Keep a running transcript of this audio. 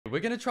We're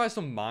going to try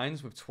some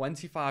mines with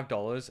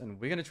 $25 and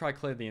we're going to try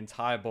clear the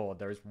entire board.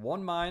 There is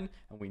one mine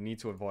and we need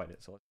to avoid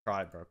it. So let's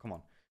try it, bro. Come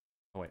on.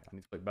 Oh, wait. I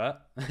need to click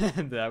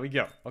bet. There we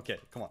go. Okay,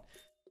 come on.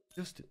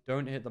 Just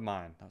don't hit the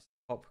mine. That's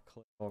top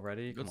clip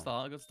already. Good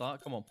start. Good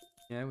start. Come on.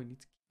 Yeah, we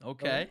need to...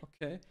 Okay.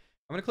 Okay.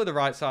 I'm going to clear the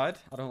right side.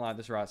 I don't like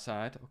this right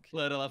side. Okay.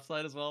 Clear the left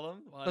side as well,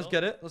 then. Let's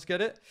get it. Let's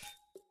get it.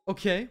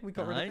 Okay, we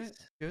got rid of it.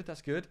 Good.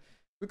 That's good.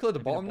 We cleared the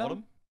bottom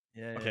now.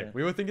 Yeah. Okay,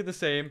 we were thinking the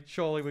same.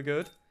 Surely we're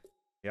good.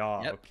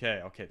 Yeah. Yep.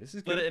 Okay. Okay. This is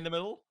Split good. it in the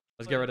middle.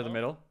 Let's get rid of the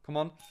middle. Come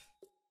on,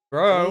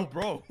 bro. Oh,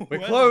 bro. We're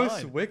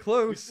close. We're We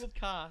close. still have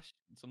cash.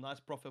 Some nice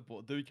profit,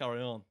 but do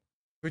carry on.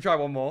 We try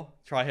one more.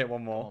 Try hit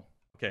one more.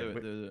 Okay. Do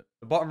it.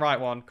 The bottom right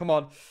one. Come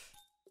on.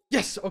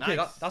 Yes. Okay.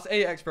 Nice. That's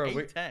 8x, bro.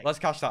 8x. Let's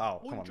cash that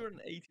out. Come on.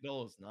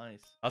 $180.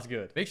 Nice. That's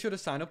good. Make sure to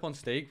sign up on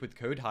Stake with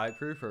code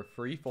HYPECREW for a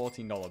free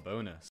 $14 bonus.